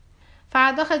هستم.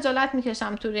 فردا خجالت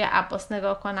میکشم تو روی عباس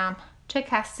نگاه کنم. چه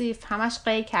کثیف، همش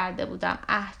قی کرده بودم.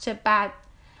 چه بد.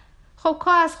 خب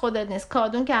کا از خودت نیست،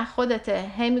 کادون که از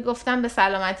خودته. هی میگفتم به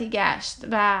سلامتی گشت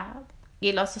و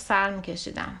گیلاسو سر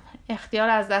میکشیدم. اختیار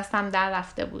از دستم در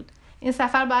رفته بود. این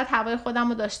سفر باید هوای خودم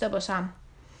رو داشته باشم.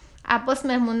 عباس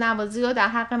مهمون نوازی رو در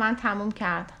حق من تموم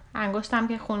کرد. انگشتم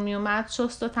که خون می اومد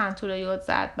شست و تنتور یود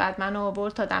زد. بعد منو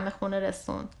آورد تا دم خونه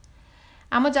رسوند.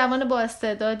 اما جوان با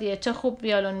استعدادیه، چه خوب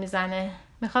ویولون میزنه.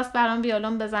 میخواست برام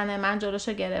ویولون بزنه، من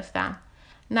جلوشو گرفتم.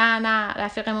 نه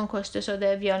رفیقمون کشته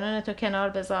شده، ویولون تو کنار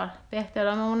بذار. به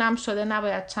احترام اونم شده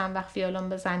نباید چند وقت ویولون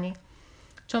بزنی،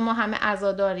 چون ما همه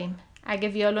عزاداریم. اگه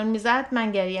ویولون میزد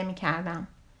من گریه میکردم.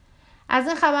 از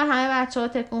این خبر همه بچه‌ها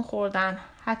تکون خوردن.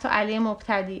 حتی علی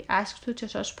مبتدی. اشک تو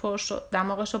چشاش پر شد.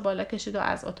 دماغشو بالا کشید و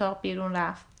از اتاق بیرون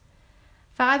رفت.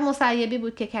 فقط مسیبی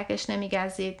بود که ککش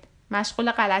نمیگزید.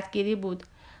 مشغول غلطگیری بود.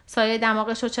 سایه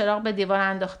دماغشو چراغ به دیوار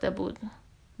انداخته بود.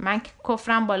 من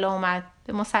کفرم بالا اومد.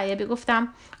 به مسیبی گفتم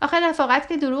آخه رفاقت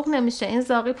که دروغ نمیشه. این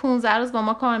زاغی 15 روز با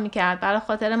ما کار میکرد. برای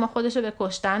خاطر ما خودشو به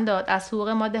کشتن داد. از حقوق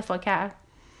ما دفاع کرد.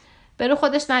 برو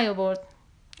خودش نیاورد.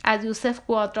 از یوسف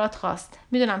کوادرات خواست.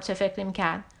 میدونم چه فکری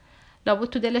میکرد. لابد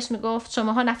تو دلش میگفت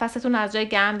شماها نفستون از جای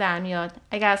گرم در میاد.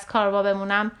 اگر از کاروا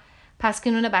بمونم پس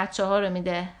کینون بچه‌ها رو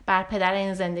میده. بر پدر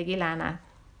این زندگی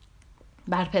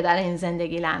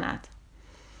لعنت.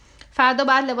 فردا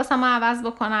باید لباسمو عوض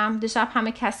بکنم. دیشب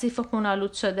همه کثیف و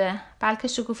خونالود شده. بلکه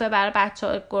شکوفه برای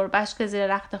بچه‌ها گربش که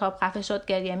زیر رخت خواب خفه شد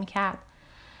گریه میکرد.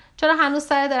 چرا هنوز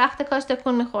سر درخت کاش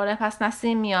تکون میخوره؟ پس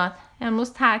نسیم میاد.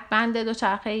 امروز ترک بند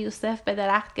دوچرخه یوسف به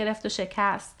درخت گرفت و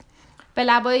شکست. به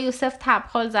لبای یوسف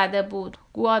تبخال زده بود.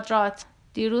 گوادرات،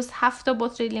 دیروز 7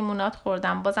 بطری لیموناد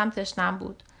خوردم، بازم تشنم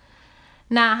بود.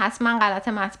 نه، حتما غلط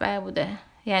مطبعه بوده.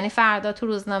 یعنی فردا تو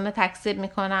روزنامه تکذیب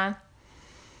میکنن.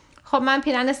 خب من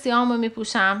پیرن سیاهمو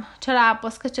میپوشم. چرا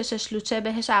عباس که چشش لوچه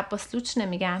بهش عباس لوچ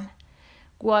نمیگن؟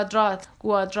 گوادرات،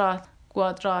 گوادرات،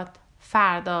 گوادرات،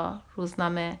 فردا،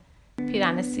 روزنامه،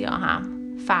 پیرن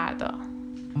سیاهم، فردا.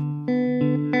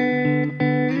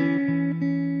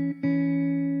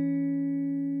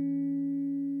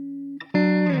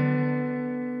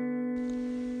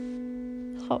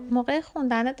 خب موقع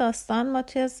خوندن داستان ما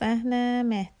توی ذهن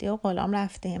مهدی و غلام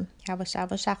رفتیم. یواش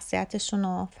یواش شخصیتشون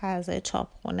و فضای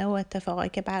چاپخونه و اتفاقایی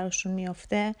که براشون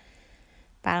میفته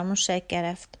برامون شکل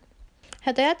گرفت.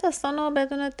 هدایت داستان رو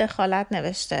بدون دخالت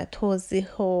نوشته.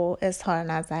 توضیح و اظهار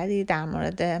نظری در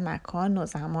مورد مکان و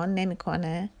زمان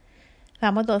نمی‌کنه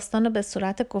و ما داستان رو به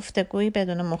صورت گفتگویی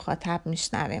بدون مخاطب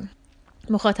میشنویم.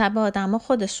 مخاطب آدم ها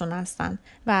خودشون هستن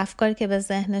و افکاری که به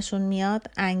ذهنشون میاد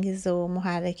انگیزه و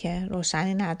محرک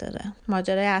روشنی نداره.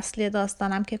 ماجرای اصلی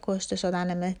داستانم که کشته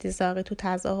شدن مهدی زاغی تو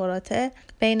تظاهراته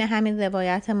بین همین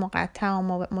روایت مقطع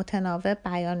و متناوب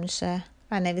بیان میشه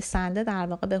و نویسنده در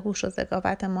واقع به هوش و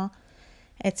ذکاوت ما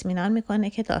اطمینان میکنه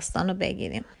که داستان رو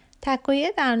بگیریم.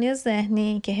 تکویه درونی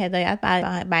ذهنی که هدایت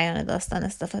برای بیان داستان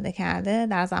استفاده کرده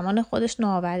در زمان خودش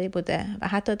نوآوری بوده و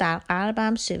حتی در غرب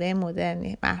هم شیوه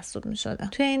مدرنی محسوب می شده.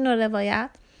 توی این نوع روایت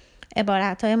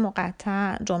عبارت‌های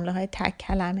مقطع، جمله‌های تک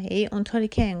کلمه‌ای اونطوری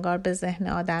که انگار به ذهن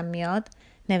آدم میاد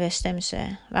نوشته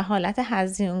میشه و حالت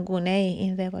هزیونگونه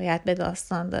این روایت به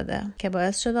داستان داده که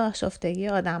باعث شده آشفتگی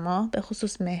آدما به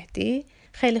خصوص مهدی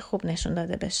خیلی خوب نشون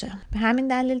داده بشه. به همین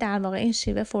دلیل در واقع این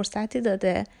شیوه فرصتی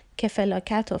داده که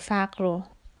فلاکت و فقر و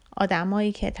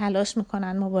آدمایی که تلاش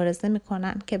میکنن مبارزه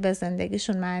میکنن که به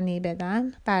زندگیشون معنی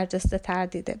بدن برجسته تر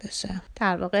دیده بشه.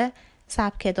 در واقع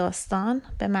سبک داستان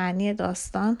به معنی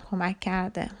داستان کمک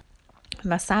کرده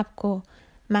و سبک و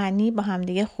معنی با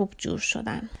همدیگه خوب جور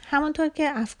شدن. همونطور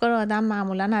که افکار آدم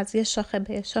معمولا از یه شاخه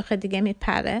به شاخه دیگه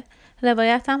میپره،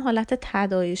 روایت هم حالت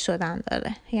تداعی شدن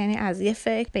داره. یعنی از یه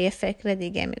فکر به یه فکر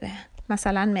دیگه میره.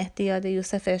 مثلا مهدی یاد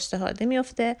یوسف اجتهادی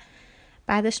میفته،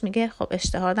 بعدش میگه خب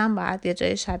اجتهادم باید یه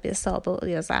جای شبیه سابق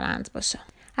یا زرند باشه.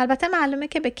 البته معلومه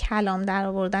که به کلام در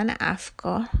آوردن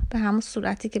افکار به همون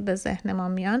صورتی که به ذهن ما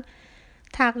میان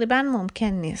تقریبا ممکن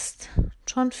نیست،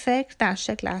 چون فکر در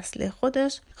شکل اصلی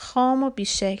خودش خام و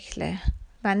بیشکله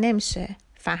و نمیشه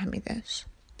فهمیدش.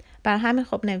 بر همین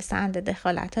خب نویسنده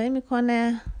دخالتایی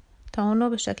میکنه تا اونو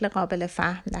به شکل قابل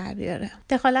فهم در بیاره.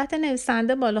 دخالت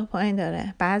نویسنده بالا پایین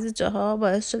داره. بعضی جاها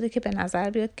باعث شده که به نظر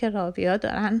بیاد که راوی‌ها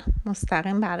دارن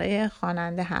مستقیم برای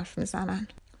خواننده حرف میزنن.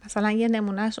 مثلا یه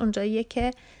نمونهش اونجاییه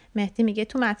که مهدی میگه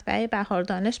تو مطبعه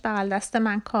بهاردانش بغل دست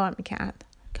من کار میکرد،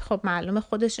 که خب معلومه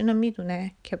خودش اینو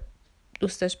میدونه که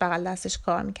دوستش بغل دستش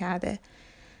کار میکرده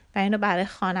و اینو برای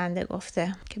خواننده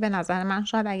گفته که به نظر من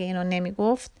شاید اگه اینو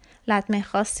نمیگفت لطمه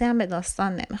خاصی هم به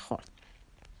داستان نمیخورد.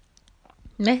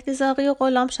 مهدی زاغی و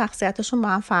غلام شخصیتشون با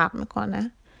هم فرق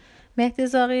میکنه. مهدی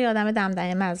زاغی آدم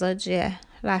دمدمی مزاجیه،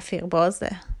 رفیق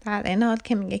بازه، در این حال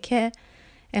که میگه که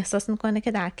احساس میکنه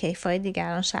که در کیفای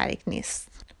دیگران شریک نیست.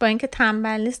 با اینکه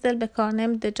تنبل نیست، دل به کار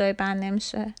نمیده، جای بند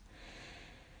نمیشه،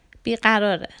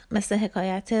 بیقراره، مثل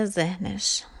حکایت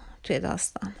ذهنش توی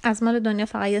داستان. از مال دنیا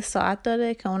فقط یه ساعت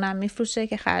داره که اونم میفروشه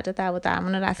که خرج دعوا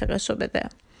درمون رفیقشو بده.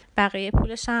 بقیه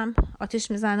پولش هم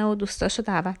آتیش میزنه و دوستاشو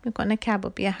دعوت میکنه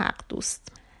کبابی حق دوست.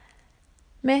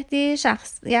 مهدی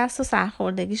شخصیت و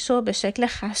سرخوردگیشو به شکل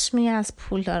خشمی از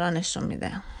پولداران نشون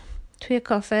میده. توی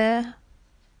کافه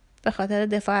به خاطر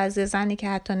دفاع از یه زنی که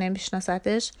حتی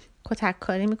نمیشناستش کتک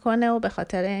کاری میکنه و به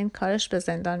خاطر این کارش به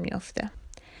زندان میفته.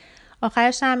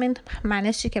 آخرش هم این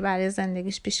منشی که برای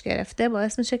زندگیش پیش گرفته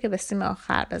باعث میشه که به سیم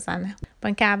آخر بزنه. با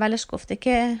اینکه اولش گفته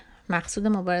که مقصود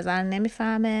مبارزه رو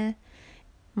نمیفهمه،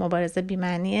 مبارزه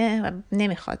بی‌معنیه و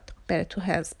نمیخواد بره تو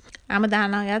حزب، اما در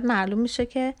نهایت معلوم میشه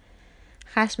که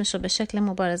خشمش رو به شکل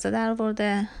مبارزه در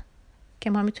آورده که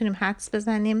ما میتونیم حدس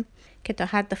بزنیم که تا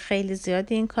حد خیلی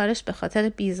زیادی این کارش به خاطر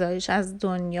بیزاریش از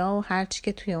دنیا و هر چی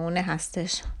که توی اونه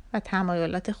هستش و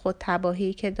تمایلات خود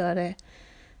تباهی که داره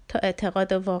تا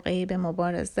اعتقاد واقعی به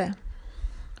مبارزه.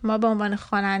 ما به عنوان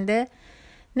خواننده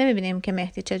نمیبینیم که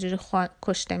مهدی چجوری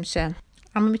کشته میشه،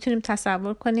 اما میتونیم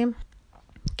تصور کنیم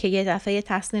که یه دفعه یه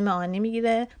تصمیم آنی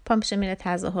میگیره، پا میشه میره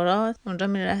تظاهرات، اونجا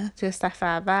میره توی صف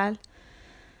اول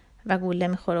و گوله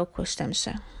میخوره و کشته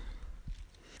میشه.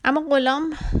 اما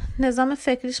غلام نظام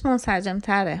فکریش منسجم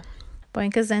تره، با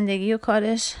اینکه زندگی و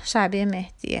کارش شبیه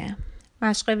مهدیه.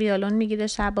 مشق ویولون میگیره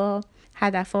شبا،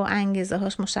 هدف و انگیزه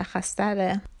هاش مشخص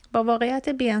تره، با واقعیت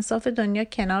بی‌انصاف دنیا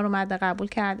کنار اومده، قبول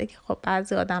کرده که خب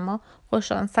بعضی آدما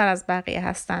خوش‌شانس‌تر از بقیه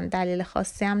هستن، دلیل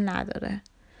خاصی هم نداره.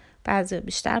 بعضی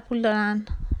بیشتر پول دارن،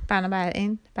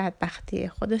 بنابراین بدبختی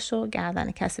خودشو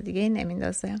گردن کسی دیگه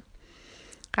نمیندازه.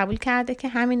 قبول کرده که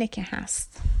همینه که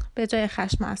هست. به جای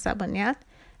خشم و عصبانیت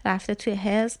رفته توی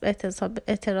حزب،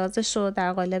 اعتراضش رو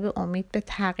در قالب امید به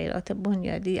تغییرات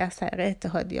بنیادی از طریق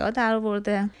اتحادیه‌ها در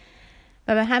آورده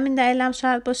و به همین دلیل هم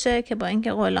شاید باشه که با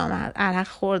اینکه غلام عرق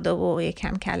خورده و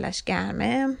یکم کلش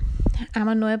گرمه،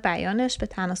 اما نوع بیانش به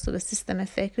تناسب سیستم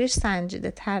فکریش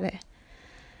سنجیده تره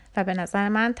و به نظر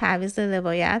من تعویض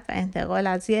روایت و انتقال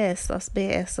از یه احساس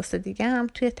به احساس دیگه هم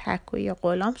توی تکوی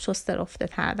غلام شسته رفته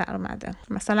تر در اومده.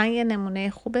 مثلا یه نمونه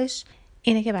خوبش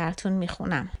اینه که براتون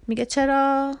میخونم. میگه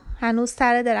چرا هنوز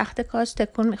سر درخت کاج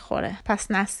تکون میخوره؟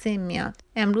 پس نسیم میاد.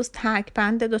 امروز ترک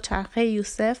بند دوچرخه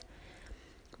یوسف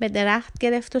به درخت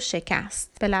گرفت و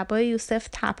شکست. به لبای یوسف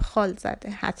تبخال زده.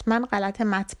 حتما غلط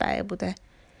مطبعه بوده.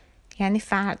 یعنی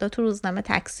فردا تو روزنامه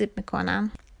تکذیب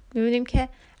میکنن. میبینیم که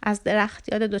از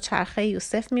درخت یاد دوچرخه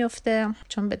یوسف میفته،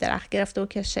 چون به درخت گرفته و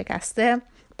که شکسته.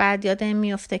 بعد یاد این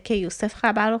میفته که یوسف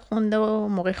خبر رو خونده و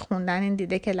موقع خوندن این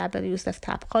دیده که لب یوسف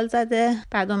تبخال زده.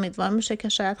 بعد امیدوار میشه که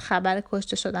شاید خبر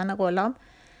کشته شدن غلام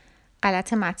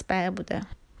غلط مطبعه بوده.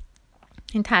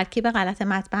 این ترکیب غلط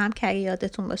مطبعه هم که اگه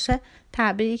یادتون باشه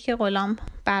تعبیری که غلام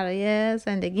برای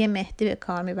زندگی مهدی به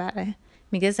کار میبره.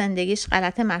 میگه زندگیش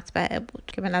غلط مطبعه بود،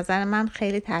 که به نظر من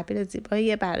خیلی تعبیر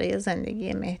زیباییه برای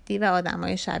زندگی مهدی و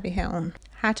آدمای شبیه اون.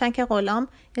 هرچند که غلام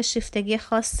یه شیفتگی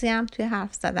خاصی هم توی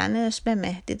حرف زدنش به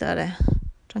مهدی داره،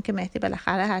 چون که مهدی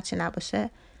بالاخره هرچی نباشه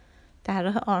در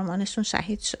راه آرمانشون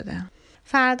شهید شده.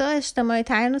 فردا اجتماعی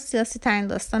ترین و سیاسی ترین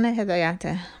داستان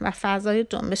هدایته و فضای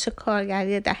جنبش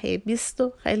کارگری دهه 20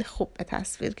 رو خیلی خوب به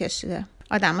تصویر کشیده.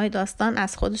 آدمای داستان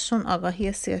از خودشون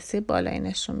آگاهی سیاسی بالایی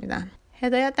نشون میدن.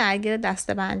 هدایت درگیر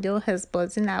دسته‌بندی و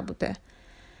حزب‌بازی نبوده،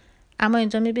 اما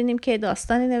اینجا میبینیم که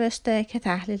داستانی نوشته که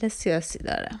تحلیل سیاسی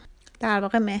داره. در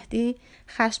واقع مهدی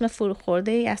خشم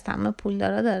فروخورده‌ای از تمام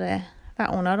پولدارا داره و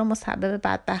اونا رو مسبب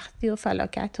بدبختی و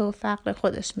فلاکت و فقر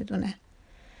خودش میدونه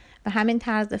و همین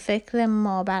طرز فکر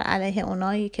ما بر علیه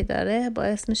اونایی که داره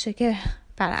باعث میشه که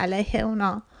بر علیه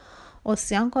اونا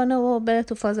عصیان کنه و بره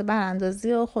تو فاز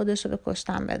براندازی و خودش رو به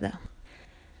کشتن بده.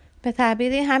 به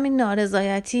تعبیری همین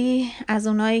نارضایتی از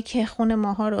اونایی که خون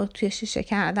ماها رو توی شیشه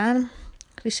کردن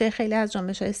ریشه خیلی از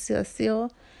جنبش‌های سیاسی و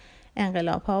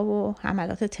انقلاب‌ها و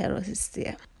حملات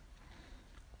تروریستیه.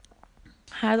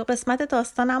 هر دو قسمت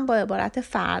داستانم با عبارت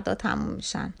فردا تموم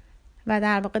میشن و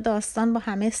در واقع داستان با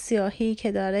همه سیاهی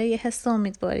که داره یه حس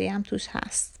امیدواری هم توش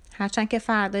هست. هرچند که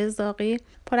فردای زاغی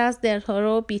پر از دلهره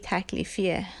و بی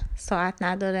تکلیفیه. ساعت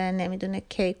نداره، نمیدونه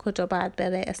کی کجا باید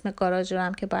بره، اسم گاراژ رو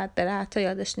هم که باید بره حتی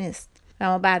یادش نیست. و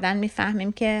ما بعداً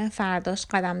میفهمیم که فرداش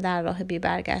قدم در راه بی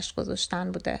برگشت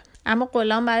گذاشتن بوده. اما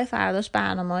غلام برای فرداش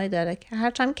برنامه‌ای داره که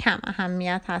هرچند کم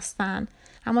اهمیت هستن،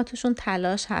 اما توشون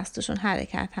تلاش هست، توشون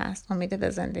حرکت هست، امید به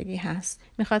زندگی هست.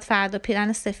 میخواد فردا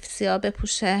پیرن سفید سیاه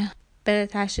بپوشه، بره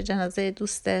تشییع جنازه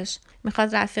دوستش،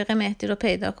 میخواد رفیق مهدی رو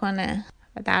پیدا کنه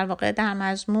و در واقع در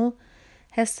مجموع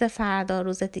حس فردا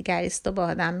روز دیگری است و با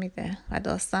آدم میده و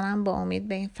داستانم با امید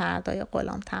به این فردای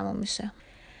غلام تموم میشه.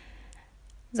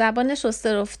 زبان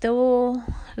شسته رفته و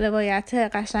روایت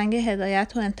قشنگ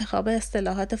هدایت و انتخاب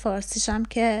اصطلاحات فارسیشم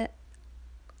که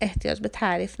احتیاج به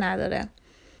تعریف نداره.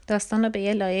 داستان رو به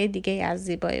یه لایه دیگه از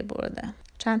زیبایی برده.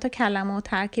 چند تا کلمه و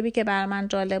ترکیبی که بر من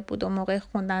جالب بود و موقع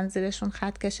خوندن زیرشون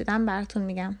خط کشیدم براتون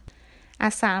میگم.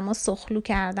 از سرما سخلو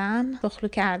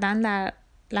کردن در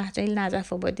لهجه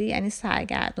نجف آبادی یعنی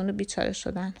سرگردون و بیچاره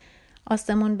شدن.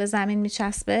 آسمون به زمین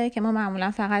میچسبه که ما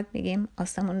معمولا فقط میگیم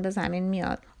آسمون به زمین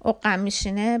میاد. عقم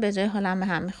میشینه به جای حالم به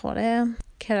هم میخوره.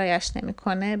 کرایش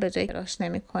نمیکنه به جای کراش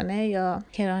نمیکنه یا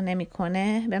کرا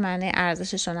نمیکنه به معنی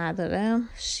ارزششو نداره.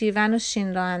 شیون و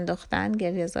شین را انداختن،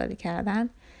 گریه زاری کردن.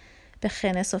 به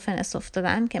خنس و فنس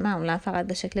افتادن که معمولا فقط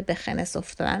به شکل به خنس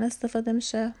افتادن استفاده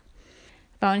میشه.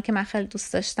 و اونی که من خیلی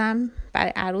دوست داشتم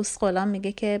برای عروس غلام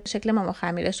میگه که به شکل ماما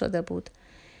خمیره شده بود.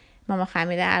 ماما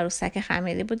خمیره عروسک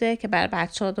خمیری بوده که برای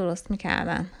بچه‌ها درست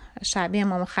میکردن. شبیه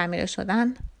ماما خمیره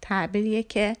شدن تعبیریه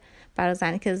که برای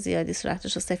زنی که زیادی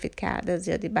صورتش رو سفید کرده،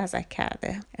 زیادی بزک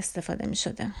کرده استفاده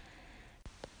میشده.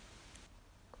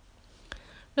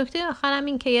 نکته آخرم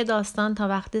این که یه داستان تا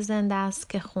وقتی زنده است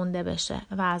که خونده بشه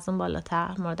و از اون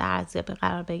بالاتر مورد ارزیابی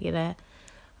قرار بگیره،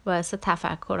 باعث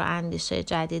تفکر و اندیشه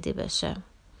جدیدی بشه.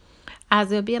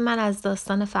 ارزیابی من از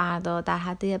داستان فردا در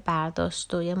حد یه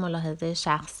برداشت و یه ملاحظه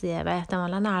شخصیه و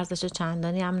احتمالاً ارزش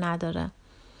چندانی هم نداره.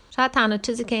 شاید تنها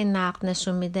چیزی که این نقد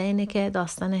نشون میده اینه که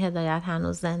داستان هدایت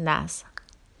هنوز زنده است.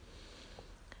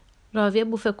 راوی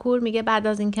بوفکور میگه بعد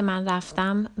از اینکه من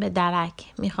رفتم به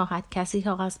درک، میخواهد کسی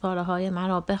کاغذ پاره های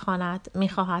مرا بخواند،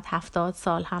 میخواهد 70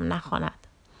 سال هم نخواند.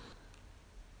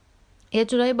 یه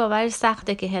جورایی باورش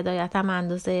سخته که هدایتم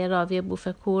اندازه راوی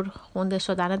بوفکور خونده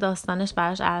شدن داستانش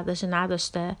براش ارزشی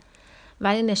نداشته،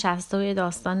 ولی نشسته و یه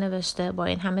داستان نوشته با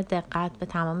این همه دقت به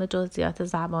تمام جزئیات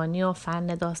زبانی و فن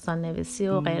داستان نویسی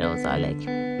و غیر و ذالک.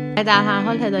 در هر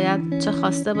حال هدایت چه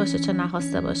خواسته باشه چه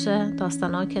نخواسته باشه،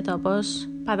 داستانا و کتاباش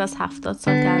بعد از 70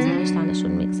 سال که از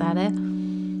نوشتنشون میگذره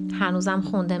هنوزم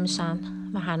خونده میشن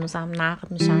و هنوزم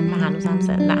نقد میشن و هنوزم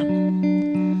زندن.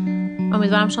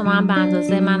 امیدوارم شما هم به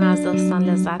اندازه من از داستان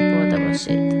لذت برده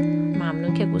باشید.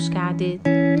 ممنون که گوش کردید.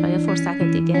 تا یه فرصت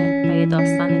دیگه و یه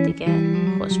داستان دیگه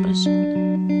خوش باشید.